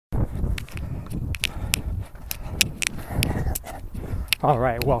All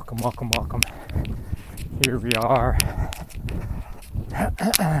right, welcome. Here we are.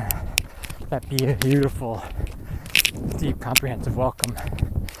 That beautiful, deep, comprehensive welcome.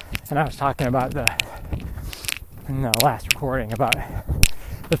 And I was talking about in the last recording about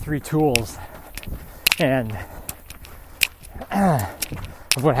the 3 tools and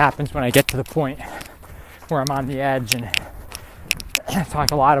of what happens when I get to the point where I'm on the edge, and I talk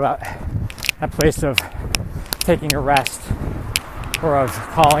a lot about that place of taking a rest, or of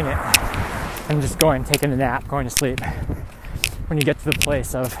calling it and just taking a nap, going to sleep. When you get to the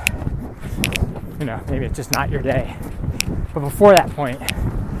place of, maybe it's just not your day. But before that point,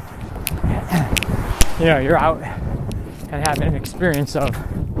 you're out and having an experience of,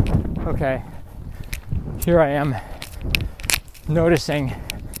 okay, here I am noticing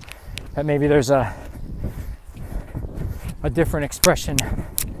that maybe there's a different expression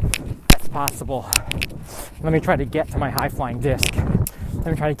that's possible. Let me try to get to my high-flying disc. Let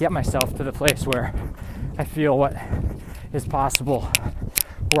me try to get myself to the place where I feel what is possible,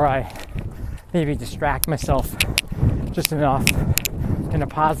 where I maybe distract myself just enough in a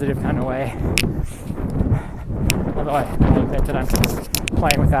positive kind of way. Although I admit that I'm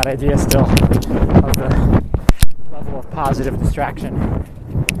playing with that idea still of the level of positive distraction.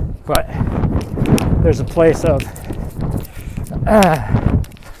 But there's a place of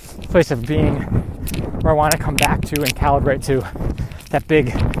being where I want to come back to and calibrate to that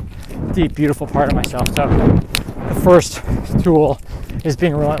big, deep, beautiful part of myself. So the first tool is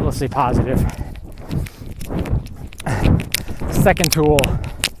being relentlessly positive. The second tool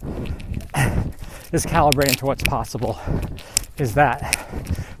is calibrating to what's possible. Is that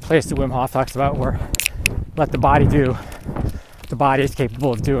place that Wim Hof talks about where let the body do what the body is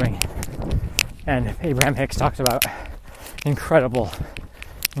capable of doing. And Abraham Hicks talks about incredible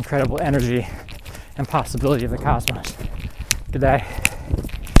energy and possibility of the cosmos today,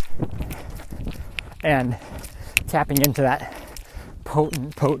 and tapping into that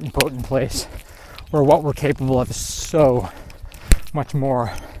potent place where what we're capable of is so much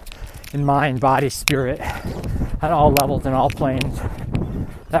more in mind, body, spirit, at all levels and all planes.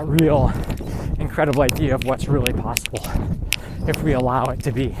 That real incredible idea of what's really possible if we allow it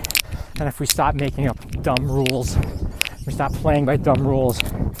to be, and if we stop making up dumb rules, we stop playing by dumb rules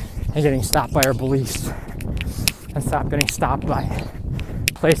and getting stopped by our beliefs, and stop getting stopped by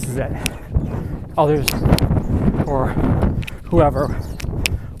places that others or whoever,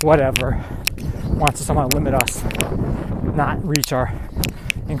 whatever, wants to somehow limit us, not reach our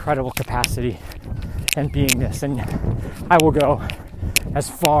incredible capacity and beingness. And I will go as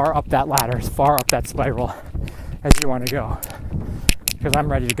far up that ladder, as far up that spiral as you want to go, because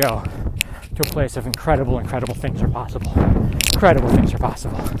I'm ready to go to a place of incredible things are possible. Incredible things are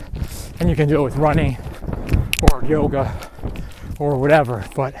possible. And you can do it with running or yoga or whatever,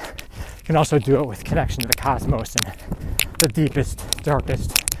 but you can also do it with connection to the cosmos and the deepest,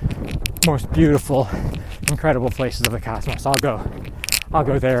 darkest, most beautiful, incredible places of the cosmos. I'll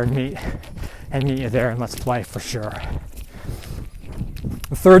go there and meet you there, and let's play for sure.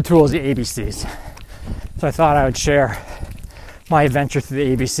 The third tool is the ABCs. So I thought I would share my adventure through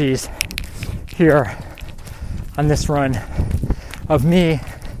the ABCs here on this run of me.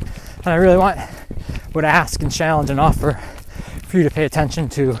 And I really would ask and challenge and offer for you to pay attention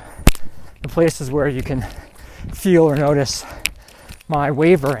to the places where you can feel or notice my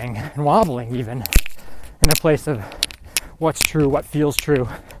wavering and wobbling, even in the place of what's true, what feels true.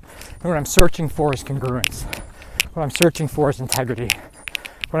 And what I'm searching for is congruence. What I'm searching for is integrity.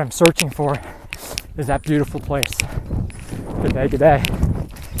 What I'm searching for is that beautiful place. Good day.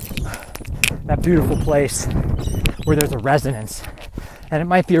 That beautiful place where there's a resonance. And it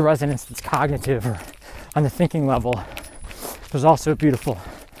might be a resonance that's cognitive or on the thinking level. There's also a beautiful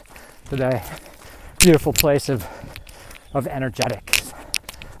place of energetics,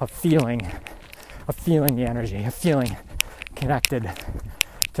 of feeling the energy, of feeling connected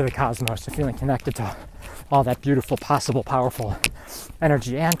to the cosmos, of feeling connected to all that beautiful, possible, powerful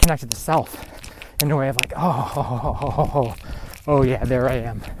energy, and connected to self in a way of like, oh yeah, there I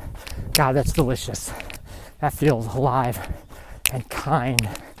am. God, that's delicious. That feels alive and kind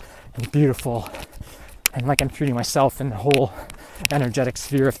and beautiful, and like I'm treating myself in the whole energetic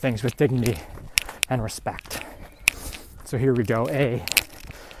sphere of things with dignity and respect. So here we go.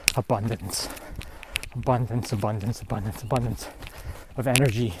 Abundance of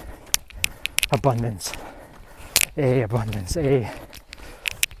energy. Abundance.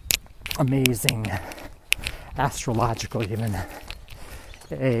 Amazing, astrological even.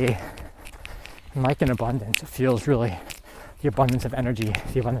 And like an abundance, it feels really the abundance of energy,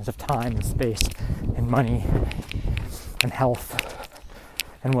 the abundance of time and space and money and health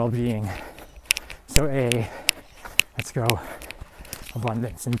and well-being. So A, let's go,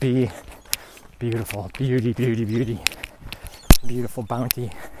 abundance, and B, beautiful, beauty, beauty, beauty, beautiful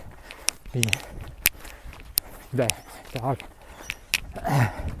bounty, B, the dog,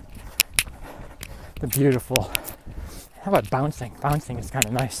 the beautiful. How about bouncing? Bouncing is kind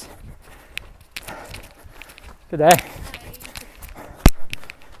of nice. Good day.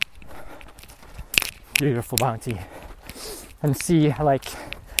 Beautiful bounty. And C, I like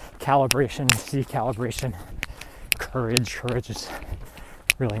calibration. C, calibration. Courage. Courage is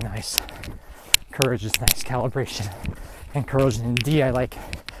really nice. Courage is nice. Calibration and courage. And D, I like,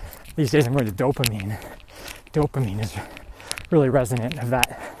 these days I'm going to dopamine. Dopamine is really resonant of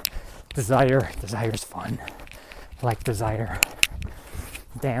that desire. Desire is fun. I like desire.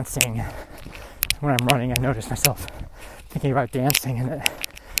 Dancing. When I'm running, I notice myself thinking about dancing, and that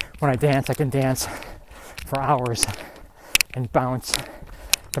when I dance, I can dance for hours and bounce,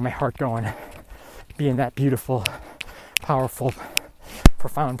 get my heart going, be in that beautiful, powerful,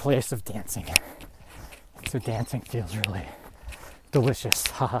 profound place of dancing. So dancing feels really delicious.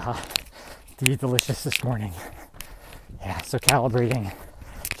 Ha ha ha. Delicious this morning. Yeah, so calibrating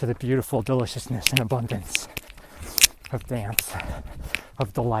to the beautiful deliciousness and abundance of dance,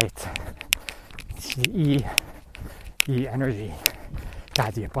 of delight. E, energy.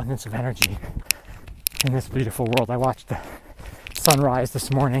 God, the abundance of energy in this beautiful world. I watched the sunrise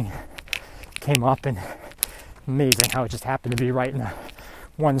this morning, came up, and amazing how it just happened to be right in the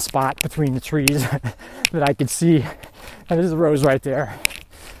one spot between the trees that I could see. And there's a rose right there.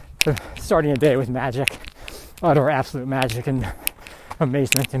 So starting a day with magic, utter absolute magic and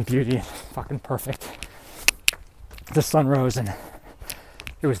amazement and beauty. Fucking perfect. The sun rose and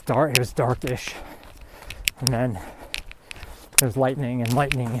it was dark. It was darkish. And then there was lightning and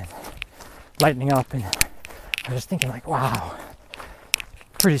lightning up, and I was just thinking like, wow,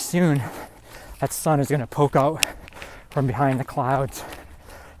 pretty soon that sun is going to poke out from behind the clouds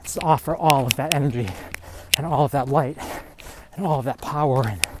to offer all of that energy and all of that light and all of that power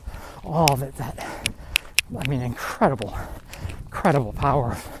and all of it, incredible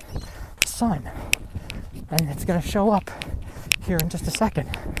power of the sun. And it's going to show up here in just a second.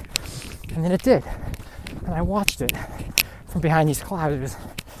 And then it did. And I watched it from behind these clouds. It was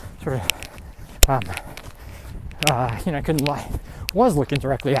sort of, I couldn't lie. Was looking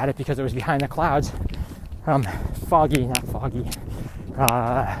directly at it because it was behind the clouds. Foggy, not foggy.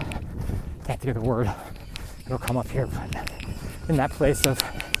 Can't think of the word. It'll come up here, but in that place of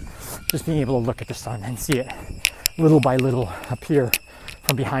just being able to look at the sun and see it little by little appear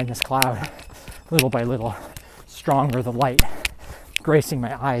from behind this cloud. Little by little, stronger the light, gracing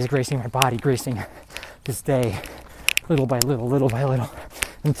my eyes, gracing my body, gracing this day, little by little,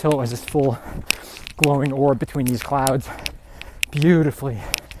 until it was this full glowing orb between these clouds, beautifully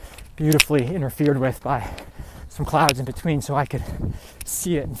interfered with by some clouds in between, so I could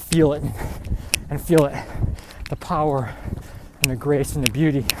see it and feel it, the power and the grace and the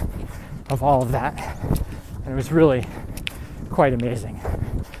beauty of all of that. And it was really quite amazing.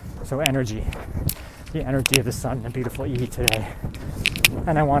 So energy, the energy of the sun, a beautiful E today.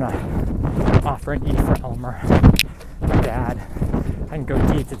 And I want to offer an E for Elmer, my dad, and go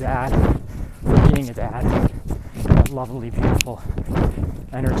D to Dad for being a dad. That lovely, beautiful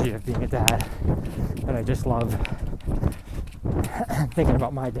energy of being a dad that I just love. Thinking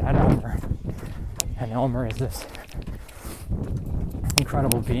about my dad, Elmer. And Elmer is this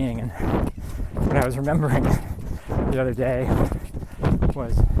incredible being. And what I was remembering the other day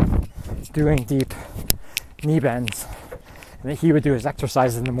was doing deep knee bends, and that he would do his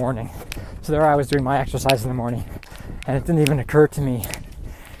exercises in the morning. So there I was doing my exercise in the morning, and it didn't even occur to me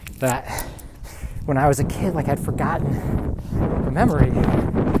that when I was a kid, like I'd forgotten the memory.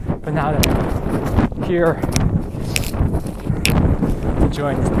 But now that I'm here,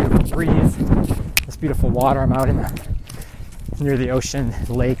 enjoying this beautiful breeze, this beautiful water, I'm out near the ocean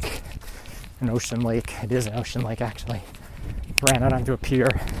lake, an ocean lake. It is an ocean lake, actually. Ran out onto a pier.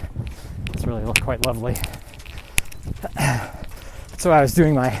 It's really quite lovely. So I was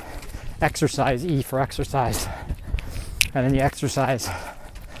doing my exercise, E for exercise. And then the exercise,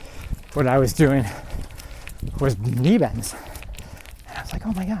 what I was doing was knee bends. And I was like,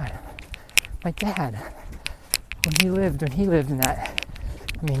 oh my God, my dad, when he lived in that,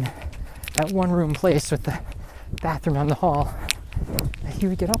 that one room place with the bathroom down the hall, he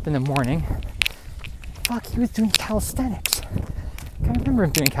would get up in the morning. Fuck, he was doing calisthenics. I remember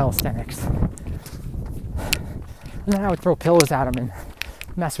him doing calisthenics. And then I would throw pillows at him and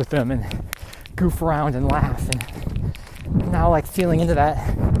mess with him and goof around and laugh. And now, like, feeling into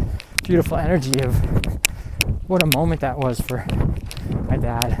that beautiful energy of what a moment that was for my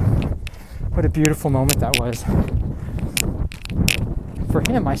dad. What a beautiful moment that was. For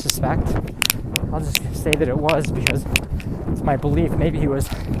him, I suspect, I'll just say that it was because it's my belief. Maybe he was,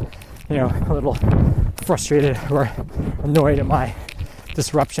 a little frustrated or annoyed at my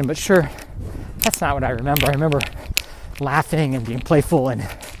disruption, but sure, that's not what I remember. I remember laughing and being playful and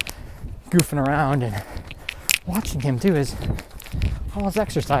goofing around and watching him do all his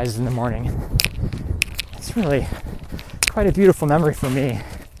exercises in the morning. It's really quite a beautiful memory for me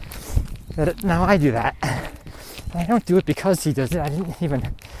that now I do that. And I don't do it because he does it. I didn't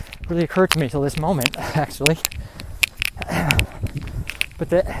even really occur to me till this moment, actually.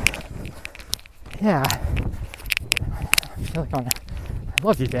 But I feel like I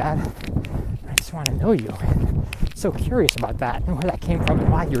love you, Dad. I just want to know you. So curious about that and where that came from and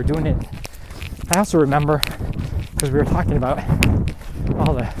why you were doing it. I also remember, because we were talking about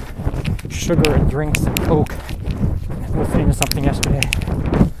all the sugar and drinks and Coke, listening to something yesterday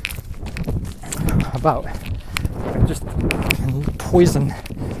about just the poison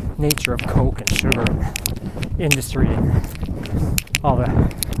nature of Coke and sugar and industry and all the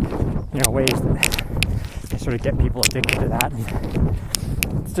ways that they sort of get people addicted to that. And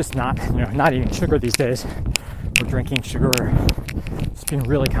it's just not eating sugar these days or drinking sugar, or just being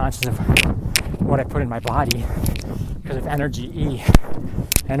really conscious of what I put in my body because of energy, E,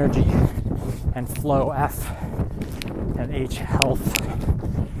 energy, and flow, F, and H, health,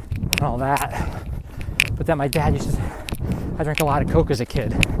 and all that. But then my dad I drank a lot of Coke as a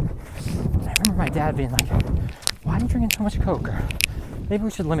kid. And I remember my dad being like, why are you drinking so much Coke? Or maybe we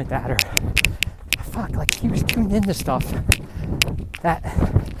should limit that. Or fuck, like he was tuned into stuff that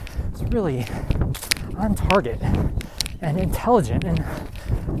was really on target and intelligent, and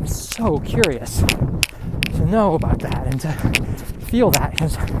I'm so curious to know about that and to feel that,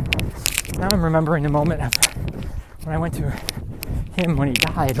 because now I'm remembering the moment of when I went to him when he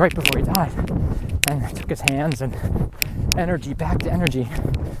died, right before he died, and I took his hands and energy, back to energy.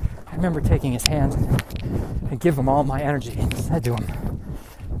 I remember taking his hands and give him all my energy and said to him,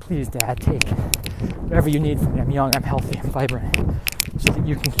 please, Dad, take whatever you need from me. I'm young, I'm healthy, I'm vibrant, so that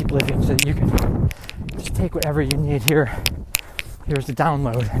you can keep living, so that you can just take whatever you need here. Here's the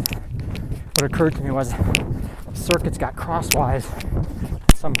download. What occurred to me was circuits got crosswise in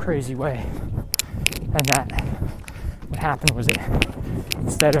some crazy way, and that what happened was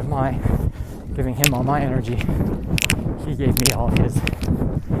instead of my giving him all my energy, he gave me all of his.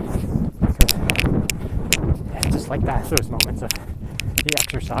 Because just like that, those moments of the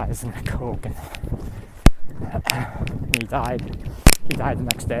exercise and the Coke, and he died. He died the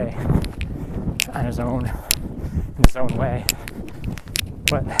next day on his own, in his own way.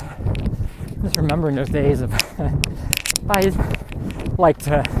 But just remembering those days of, I like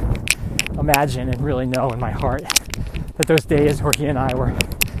to imagine and really know in my heart that those days where he and I were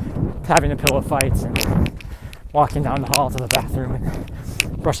having the pillow fights and walking down the hall to the bathroom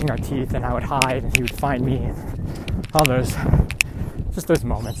and brushing our teeth, and I would hide and he would find me, and all those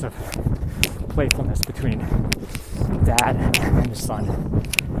moments of playfulness between Dad and his son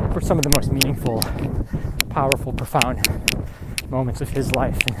were some of the most meaningful, powerful, profound moments of his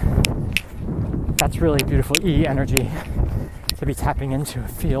life. And that's really beautiful E energy to be tapping into. It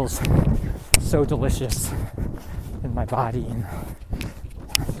feels so delicious in my body, and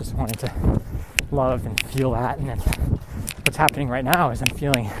I just wanted to love and feel that. And then what's happening right now is I'm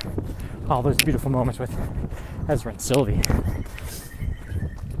feeling all those beautiful moments with Ezra and Sylvie,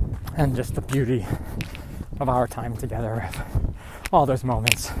 and just the beauty of our time together, all those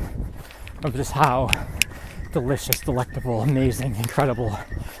moments of just how delicious, delectable, amazing, incredible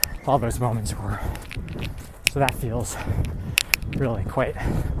all those moments were. So that feels really quite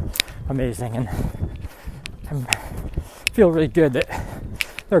amazing, and I feel really good that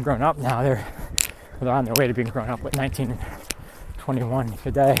they're grown up now. They're on their way to being grown up, like 19 and 21.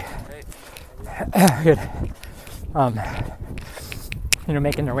 Good day. Good.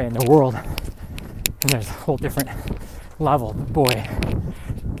 Making their way in the world. And there's a whole different level. But boy,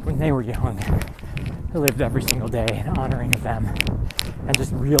 when they were young, I lived every single day in honoring of them and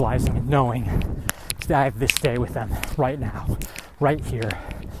just realizing and knowing that I have this day with them right now, right here.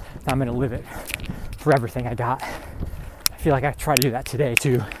 I'm going to live it for everything I got. I feel like I try to do that today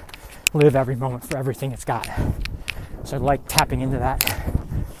too. Live every moment for everything it's got. So I like tapping into that.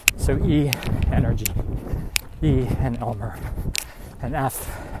 So E, energy. E and Elmer. And F,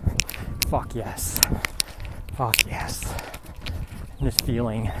 fuck yes. Fuck yes. And just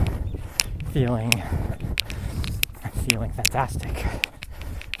feeling fantastic.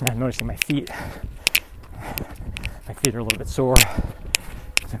 And I'm noticing my feet. My feet are a little bit sore. So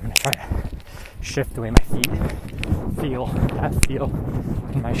I'm going to try to shift the way my feet feel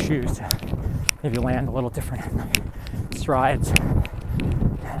in my shoes. Maybe land a little different in my strides.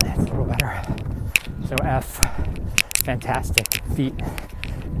 That's a little better. So F, fantastic. Feet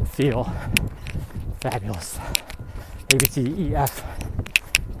and feel fabulous. A, B, C, D, E, F.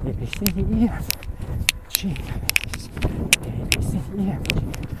 A, B, C, D, E, F. G. A, B, C, D, E, F.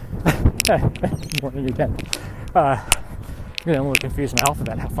 G. Morning again. I'm a little confused with my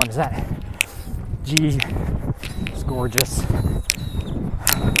alphabet. How fun is that? G is gorgeous.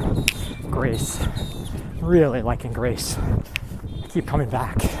 Grace. Really liking grace. I keep coming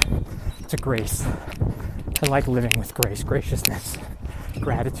back to grace. I like living with grace, graciousness,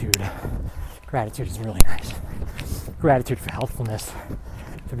 gratitude. Gratitude is really nice. Gratitude for healthfulness.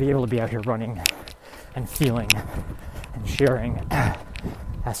 To be able to be out here running and feeling and sharing.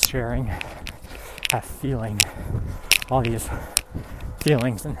 As sharing. As feeling. All these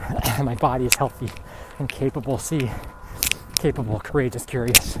feelings, and my body is healthy and capable. C, capable, courageous,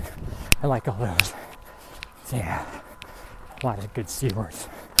 curious. I like all those. So yeah, a lot of good C words.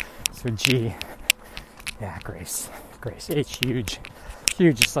 So G, yeah, grace. H, huge.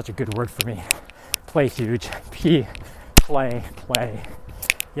 Huge is such a good word for me. Play, huge. P, play.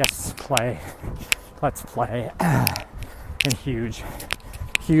 Yes, play. Let's play. And huge.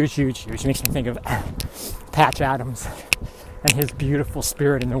 Huge. Makes me think of Patch Adams and his beautiful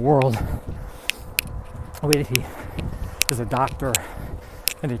spirit in the world. The way that he is a doctor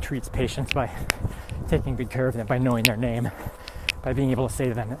and he treats patients by taking good care of them, by knowing their name, by being able to say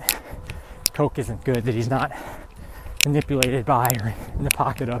to them that Coke isn't good, that he's not manipulated by or in the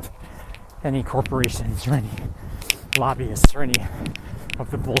pocket of any corporations or any lobbyists or any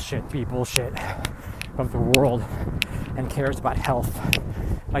of the bullshit of the world, and cares about health.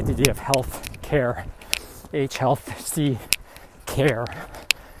 I like the idea of health care. H, health. C, care.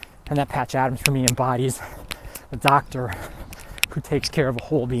 And that Patch Adams for me embodies a doctor who takes care of a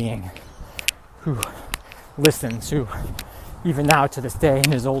whole being, who listens, who even now to this day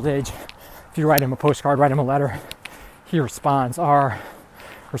in his old age, if you write him a postcard, write him a letter, he responds. R,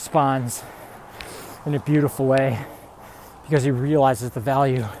 responds in a beautiful way because he realizes the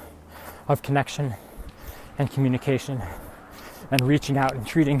value of connection and communication and reaching out and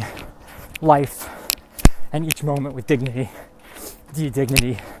treating life and each moment with dignity. D,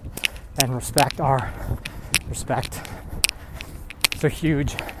 dignity, and respect. R, respect. So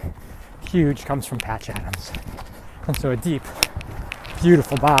huge comes from Patch Adams. And so a deep,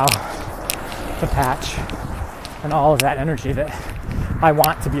 beautiful bow to Patch and all of that energy that I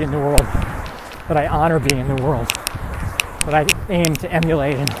want to be in the world, that I honor being in the world, that I aim to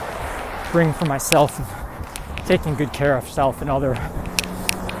emulate and bring for myself, taking good care of self and other.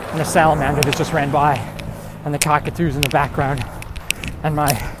 And the salamander that just ran by, and the cockatoos in the background, and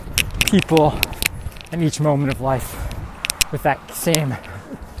my people in each moment of life with that same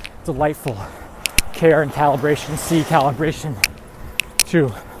delightful care and calibration, C, calibration,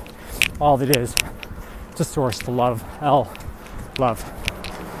 to all that is, to source, to love, L, love,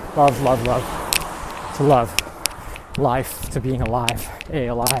 to love, life, to being alive, A,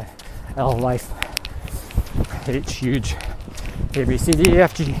 alive, L, life, H, huge, A, B, C, D, E,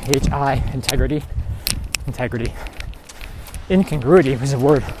 F, G, H, I, integrity. Incongruity was a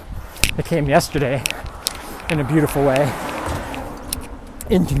word that came yesterday in a beautiful way.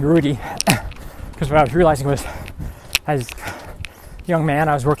 Incongruity, because what I was realizing was, as a young man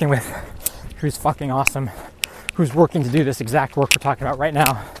I was working with, who's fucking awesome, who's working to do this exact work we're talking about right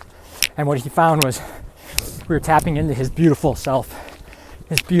now, and what he found was we were tapping into his beautiful self,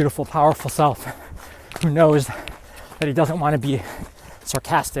 his beautiful, powerful self, who knows that he doesn't want to be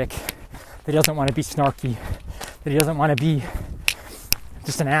sarcastic, that he doesn't want to be snarky, that he doesn't want to be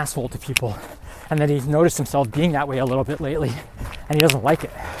just an asshole to people, and that he's noticed himself being that way a little bit lately, and he doesn't like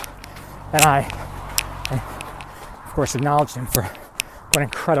it. And I of course, acknowledged him for what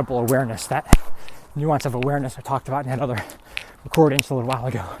incredible awareness, that nuance of awareness I talked about in that other recording just a little while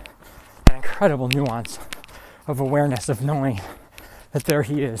ago. An incredible nuance of awareness, of knowing that there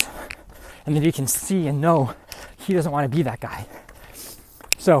he is, and that he can see and know he doesn't want to be that guy.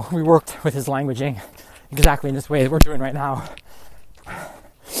 So we worked with his languaging exactly in this way that we're doing right now,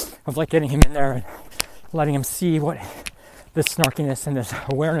 of like getting him in there and letting him see what this snarkiness and this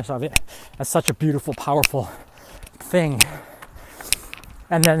awareness of it as such a beautiful, powerful thing.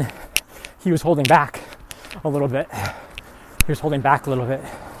 And then he was holding back a little bit.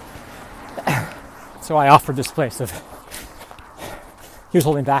 So I offered this place of, he was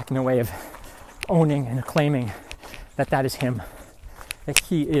holding back in a way of owning and claiming that that is him, that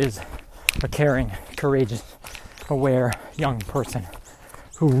he is a caring, courageous, aware young person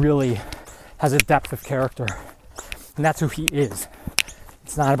who really has a depth of character. And that's who he is.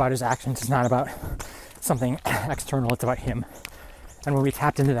 It's not about his actions. It's not about something external. It's about him. And when we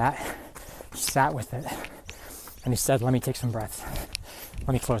tapped into that, he sat with it. And he said, let me take some breaths.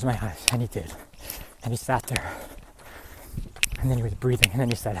 Let me close my eyes. And he did. And he sat there. And then he was breathing. And then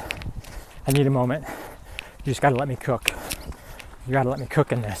he said, I need a moment. You just got to let me cook. You got to let me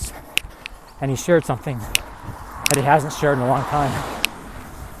cook in this. And he shared something that he hasn't shared in a long time.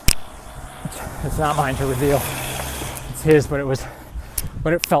 It's not mine to reveal. It's his, but it was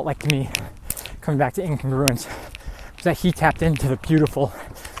what it felt like to me, coming back to incongruence, was that he tapped into the beautiful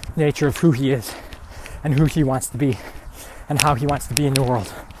nature of who he is and who he wants to be and how he wants to be in the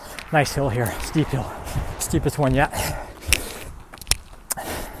world. Nice hill here, steep hill, steepest one yet.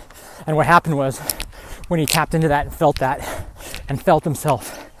 And what happened was, when he tapped into that and felt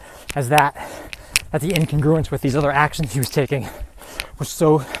himself as that the incongruence with these other actions he was taking was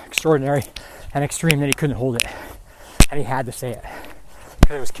so extraordinary and extreme that he couldn't hold it. And he had to say it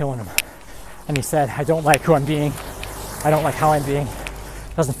because it was killing him. And he said, I don't like who I'm being. I don't like how I'm being.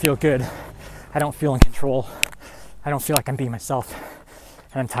 It doesn't feel good. I don't feel in control. I don't feel like I'm being myself.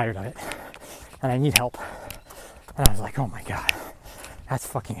 And I'm tired of it. And I need help. And I was like, oh my God, that's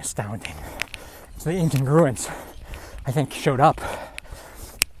fucking astounding. So the incongruence, I think, showed up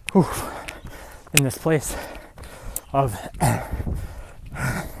in this place of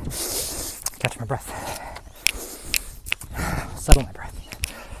catch my breath, settle my breath,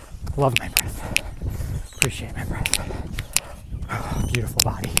 love my breath, appreciate my breath. Beautiful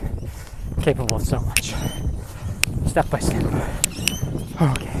body, capable of so much, step by step.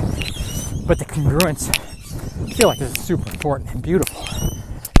 Okay, but the congruence, I feel like this is super important and beautiful.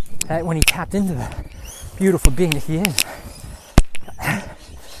 That when he tapped into the beautiful being that he is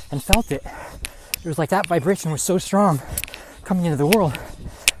and felt it, it was like that vibration was so strong coming into the world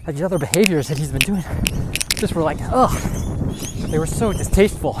that these other behaviors that he's been doing just were like, ugh, they were so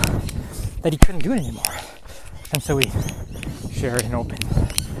distasteful that he couldn't do it anymore. And so he shared and opened.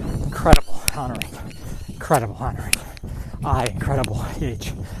 Incredible honoring. I, incredible.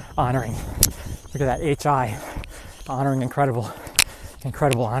 H, honoring. Look at that, H-I, honoring, incredible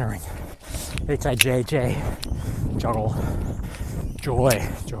honoring. H-I-J, J, juggle. Joy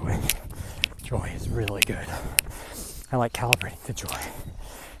is really good. I like calibrating to joy.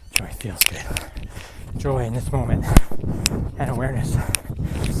 Joy feels good. Joy in this moment and awareness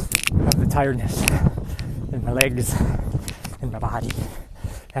of the tiredness in my legs, in my body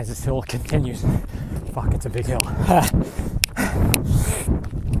as this hill continues. Fuck, it's a big hill.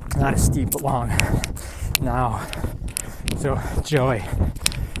 Not as steep but long. Now, so joy.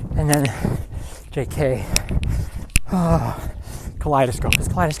 And then JK. Oh, kaleidoscope. Is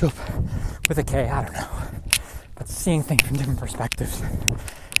kaleidoscope with a K? I don't know. But seeing things from different perspectives.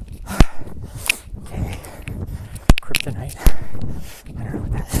 Okay. Kryptonite. I don't know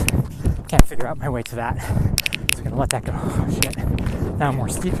what that is. Can't figure out my way to that. So I'm gonna let that go. Oh shit. Now more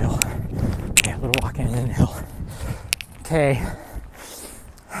steep hill. Okay, a little walking in the hill. Okay.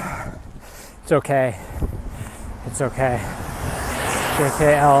 It's okay. It's okay.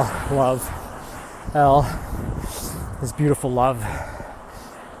 JKL, love. L is beautiful love.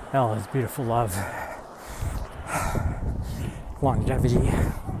 L is beautiful love. Longevity.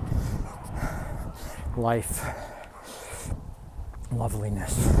 Life.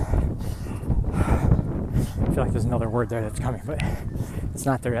 Loveliness. I feel like there's another word there that's coming, but it's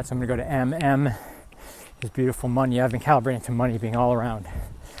not there yet, so I'm going to go to M. M is beautiful money. I've been calibrating to money being all around.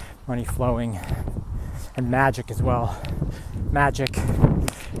 Money flowing. And magic as well. Magic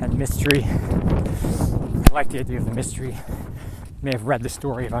and mystery. I like the idea of the mystery. You may have read the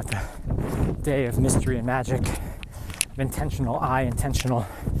story about the day of mystery and magic. Of intentional I, intentional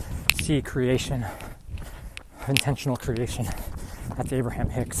C creation. Of intentional creation. That's Abraham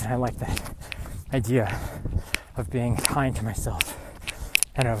Hicks. And I like that idea of being kind to myself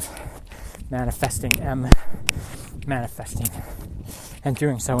and of manifesting manifesting and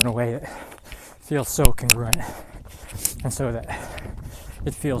doing so in a way that feels so congruent and so that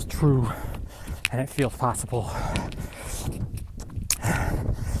it feels true and it feels possible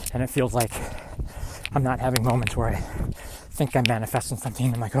and it feels like I'm not having moments where I think I'm manifesting something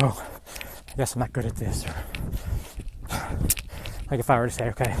and I'm like, oh, I guess I'm not good at this. Or like if I were to say,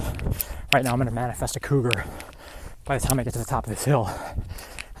 okay, right now I'm going to manifest a cougar by the time I get to the top of this hill.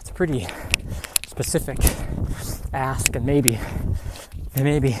 That's a pretty specific ask, and maybe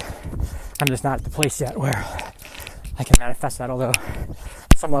I'm just not at the place yet where I can manifest that, although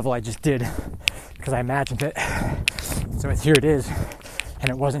at some level I just did because I imagined it. So here it is, and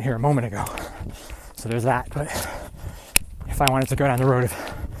it wasn't here a moment ago. So there's that. But if I wanted to go down the road of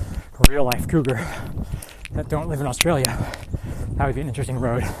real life cougar that don't live in Australia, that would be an interesting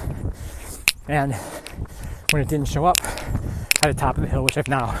road. And when it didn't show up at the top of the hill, which I've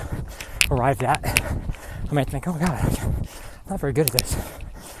now arrived at, I might think, oh God, I'm not very good at this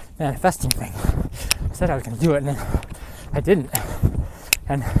manifesting thing. I said I was going to do it, and then I didn't.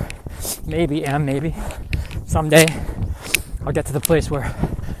 And maybe someday I'll get to the place where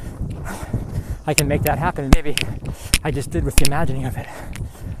I can make that happen. And maybe I just did with the imagining of it.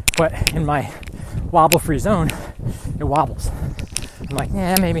 But in my wobble-free zone, it wobbles. I'm like,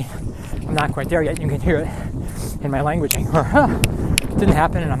 yeah, maybe I'm not quite there yet. You can hear it in my languaging. Or, it didn't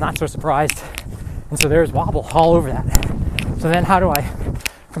happen, and I'm not so surprised. And so there's wobble all over that. So then how do I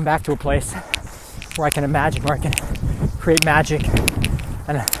come back to a place where I can imagine, where I can create magic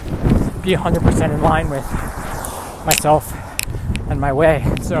and be 100% in line with myself and my way?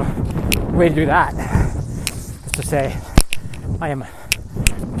 So the way to do that is to say, I am a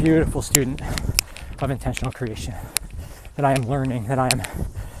beautiful student of intentional creation, that I am learning, that I am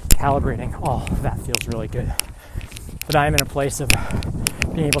calibrating. All of that feels really good. That I am in a place of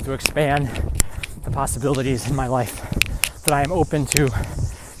being able to expand the possibilities in my life, that I am open to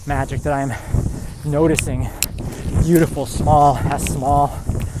magic, that I am noticing beautiful, small,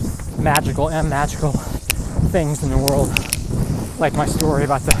 magical things in the world, like my story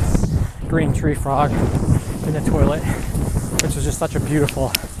about the green tree frog in the toilet, which was just such a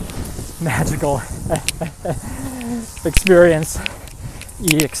beautiful, magical experience.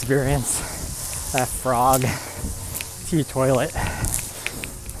 That frog, T toilet,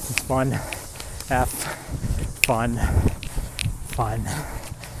 it's fun, F, fun,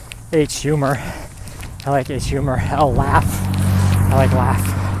 H, humor, I like H, humor, L, laugh, I like laugh,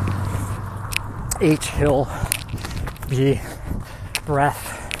 H, hill, B,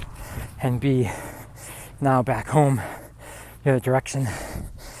 breath, and B, now back home, the other direction.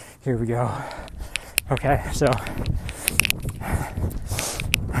 Here we go. Okay, so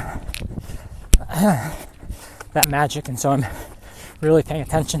that magic, and so I'm really paying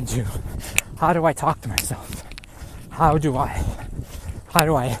attention to how do I talk to myself? How do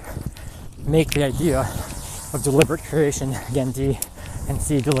I make the idea of deliberate creation, again D and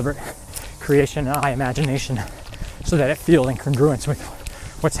C, deliberate creation, and I, imagination, so that it feels in congruence with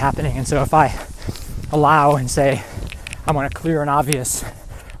what's happening. And so if I allow and say, I want a clear and obvious,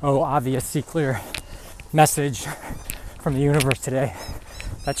 see clear message from the universe today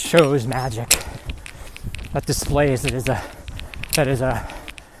that shows magic, that displays, that is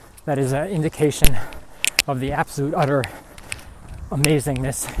a indication of the absolute utter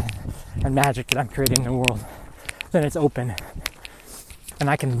amazingness and magic that I'm creating in the world, then it's open and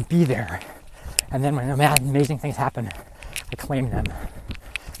I can be there. And then when amazing things happen, I claim them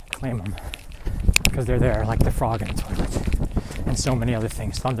because they're there, like the frog in the toilet and so many other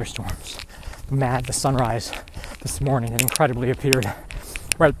things, thunderstorms, the sunrise this morning that incredibly appeared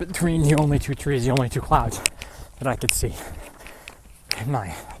right between the only two trees, the only two clouds that I could see in my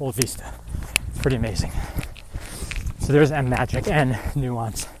whole vista. It's pretty amazing. So there's M, magic, and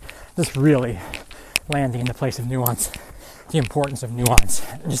nuance. Just really landing in the place of nuance, the importance of nuance.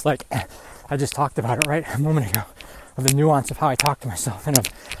 Just like I just talked about it right a moment ago, of the nuance of how I talk to myself and of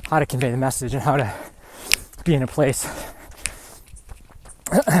how to convey the message and how to be in a place.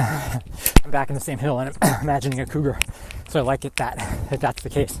 I'm back in the same hill and I'm imagining a cougar. So I like it that that's the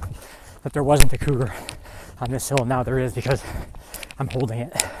case, that there wasn't a cougar on this hill, and now there is because I'm holding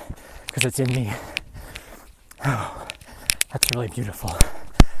it, because it's in me. Oh, that's really beautiful.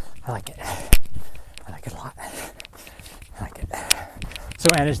 I like it. I like it a lot. I like it. So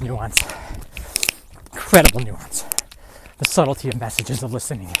N is nuance. Incredible nuance. The subtlety of messages, of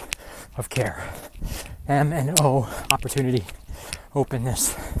listening, of care. M and O, opportunity,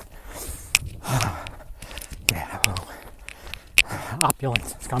 openness. Yeah,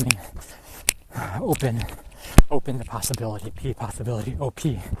 opulence is coming. Open to possibility. P, possibility. O,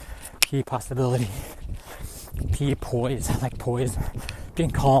 P possibility. P, poise. I like poise.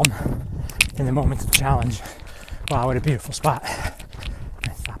 Being calm in the moments of challenge. Wow, what a beautiful spot.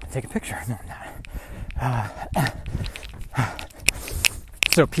 Let's stop and take a picture. No, not.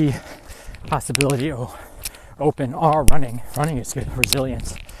 So P, possibility. O, open. R, running. Running is good.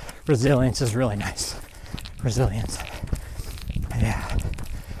 Resilience. Resilience is really nice. Resilience. Yeah.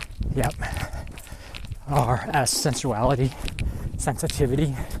 Yep. R, S, sensuality.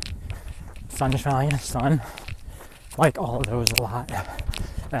 Sensitivity. Sunshine. Sun. Like all of those a lot.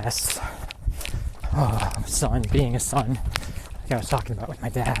 S. Son, being a son. Like I was talking about with my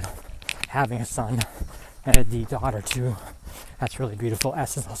dad. Having a son. And a D, daughter too. That's really beautiful.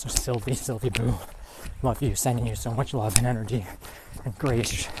 S is also Sylvie Boo. Love you, sending you so much love and energy and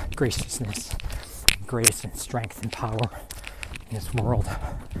graciousness, and grace and strength and power in this world.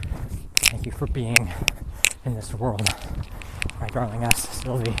 Thank you for being in this world. My darling S,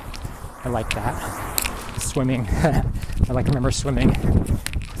 Sylvie. I like that. Swimming. I remember swimming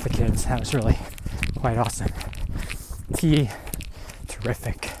with the kids. That was really quite awesome. T,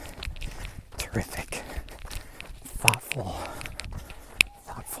 terrific. Thoughtful.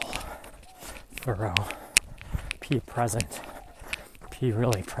 Thorough. P, present. P,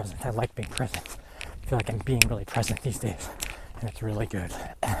 really present. I like being present. I feel like I'm being really present these days, and it's really good.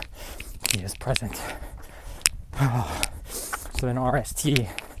 P is present. Oh. So then RST,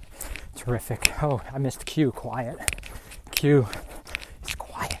 terrific. Oh, I missed Q, quiet. Q is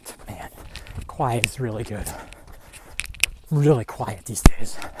quiet, man. Quiet is really good. Really quiet these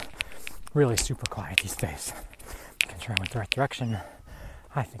days. Really super quiet these days. I'm not sure I went the right direction.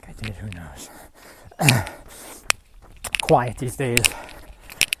 I think I did, who knows. Quiet these days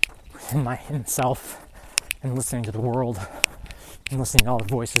in self, and listening to the world, and listening to all the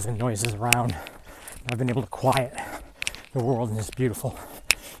voices and noises around. I've been able to quiet the world in this beautiful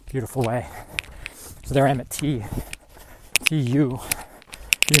way. So there I am at T, TU,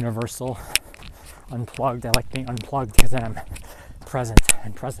 universal, unplugged. I like being unplugged because then I'm present,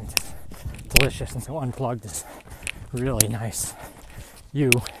 and present is delicious, and so unplugged is really nice. You,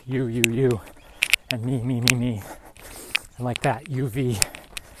 and me. I like that. UV,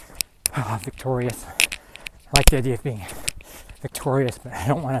 victorious. I like the idea of being victorious, but I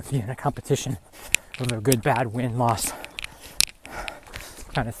don't want to be in a competition of a good, bad, win, loss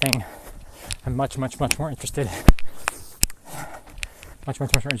kind of thing. I'm much more interested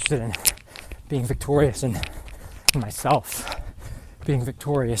in being victorious in myself, being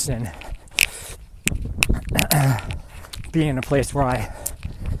victorious in being in a place where I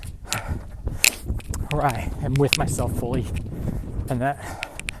am with myself fully, and that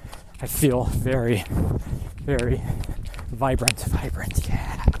I feel very vibrant.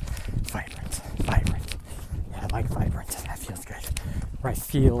 Yeah, vibrant. Yeah, I like vibrant. That feels good. Where I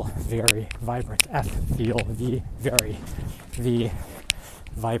feel very vibrant. F, feel, V, very, V,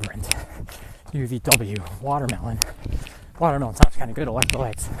 vibrant. UVW, watermelon. Watermelon sounds kind of good.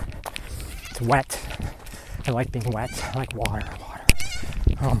 Electrolytes. It's wet. I like being wet. I like water.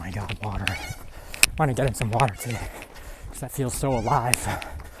 Oh my God, water. I want to get in some water today because that feels so alive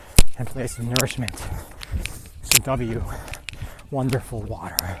and place of nourishment. So W, wonderful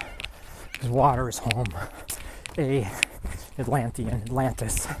water. Because water is home. A,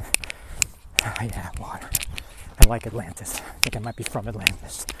 Atlantis. Yeah, water. I like Atlantis. I think I might be from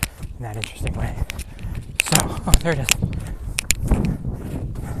Atlantis in that interesting way. So, there it is.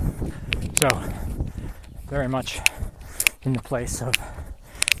 So, very much in the place of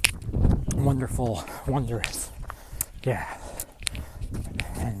wonderful, wondrous, yeah,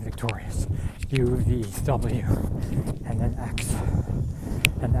 and victorious. U, V, W, and then X.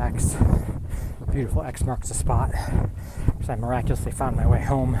 And X, beautiful X marks the spot. Because I miraculously found my way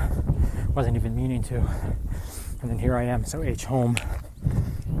home. Wasn't even meaning to. And then here I am, so H, home.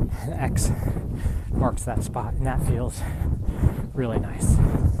 And X marks that spot, and that feels really nice.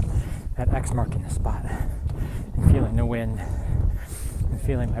 That X marking the spot, and feeling the wind, and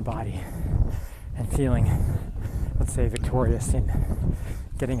feeling my body, and feeling, let's say, victorious in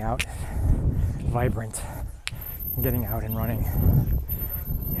getting out, vibrant, and getting out and running.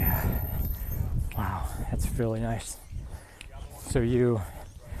 Yeah. Wow, that's really nice. So you,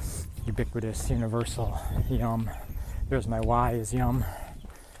 ubiquitous, universal, yum. There's my Y is yum.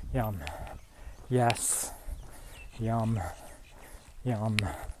 Yes. Yum.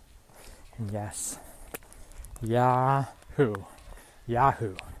 And yes. Yahoo.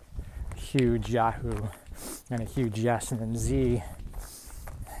 Huge Yahoo. And a huge yes. And then Z.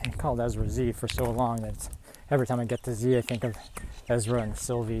 I called Ezra Z for so long that every time I get to Z, I think of Ezra and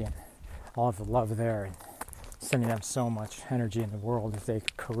Sylvie and all of the love there, and sending them so much energy in the world as they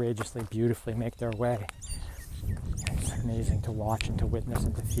courageously, beautifully make their way. It's amazing to watch and to witness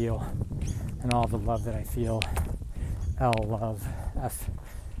and to feel, and all the love that I feel. L, love. F,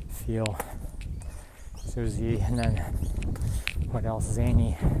 feel. So Z, and then what else?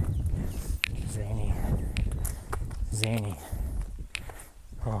 Zany.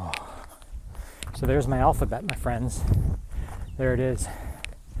 Oh. So there's my alphabet, my friends. There it is.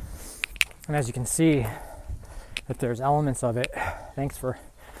 And as you can see, that there's elements of it. Thanks for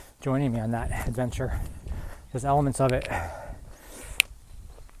joining me on that adventure. There's elements of it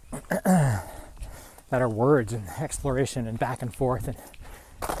that are words and exploration and back and forth,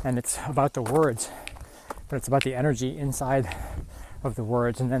 and it's about the words, but it's about the energy inside of the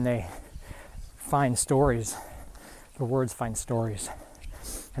words, and then they find stories. The words find stories.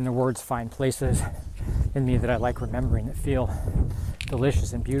 And the words find places in me that I like remembering, that feel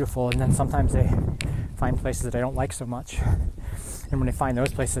delicious and beautiful. And then sometimes they find places that I don't like so much. And when I find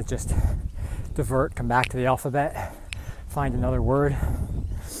those places, just divert, come back to the alphabet, find another word,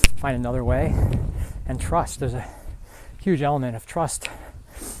 find another way, and trust. There's a huge element of trust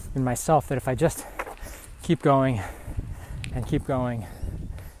in myself that if I just keep going and keep going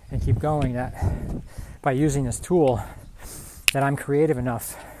and keep going, that by using this tool, that I'm creative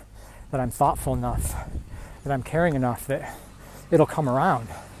enough, that I'm thoughtful enough, that I'm caring enough, that it'll come around.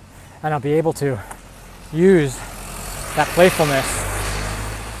 And I'll be able to use that playfulness,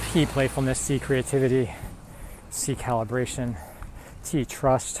 P, playfulness, C, creativity, C, calibration, T,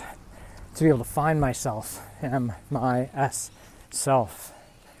 trust, to be able to find myself, M, my, S, self.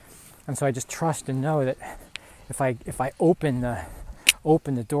 And so I just trust and know that if I open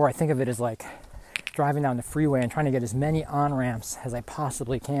the door, I think of it as like driving down the freeway and trying to get as many on-ramps as I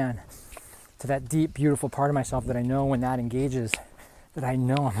possibly can to that deep, beautiful part of myself that I know when that engages, that I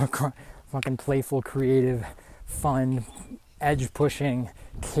know I'm a fucking playful, creative, fun, edge-pushing,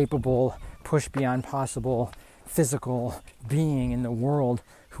 capable, push beyond possible, physical being in the world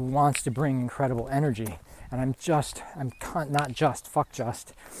who wants to bring incredible energy. And I'm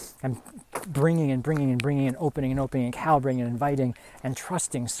bringing and opening and calibrating and inviting and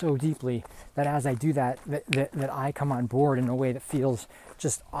trusting so deeply that as I do that I come on board in a way that feels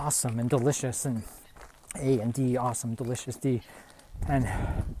just awesome and delicious, and A and D, awesome, delicious, D, and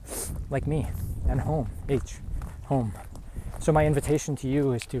like me, and home, H, home. So my invitation to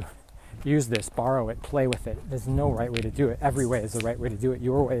you is to use this, borrow it, play with it. There's no right way to do it. Every way is the right way to do it.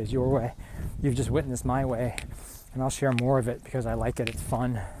 Your way is your way. You've just witnessed my way, and I'll share more of it because I like it. It's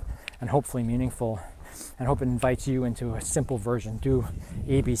fun and hopefully meaningful, and hope it invites you into a simple version. Do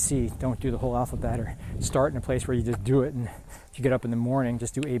ABC. Don't do the whole alphabet, or start in a place where you just do it, and if you get up in the morning,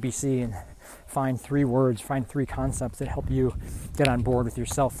 just do ABC and find 3 words, find 3 concepts that help you get on board with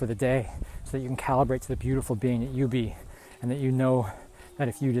yourself for the day so that you can calibrate to the beautiful being that you be, and that you know that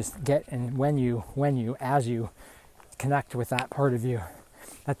if you just get, and as you connect with that part of you,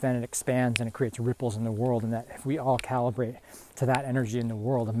 that then it expands and it creates ripples in the world, and that if we all calibrate to that energy in the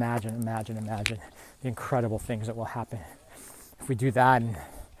world, imagine the incredible things that will happen. If we do that, and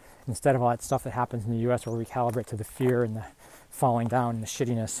instead of all that stuff that happens in the US where we calibrate to the fear and the falling down and the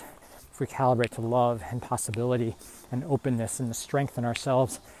shittiness, if we calibrate to love and possibility and openness and the strength in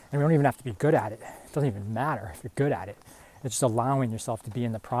ourselves, and we don't even have to be good at it. It doesn't even matter if you're good at it. It's just allowing yourself to be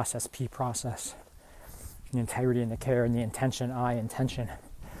in the process, P, process, the integrity and the care and the intention, I, intention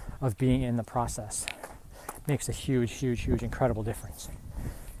of being in the process. Makes a huge, incredible difference.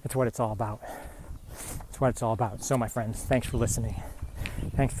 It's what it's all about. It's what it's all about. So my friends, thanks for listening.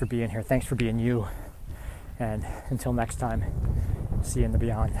 Thanks for being here. Thanks for being you. And until next time, see you in the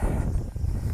beyond.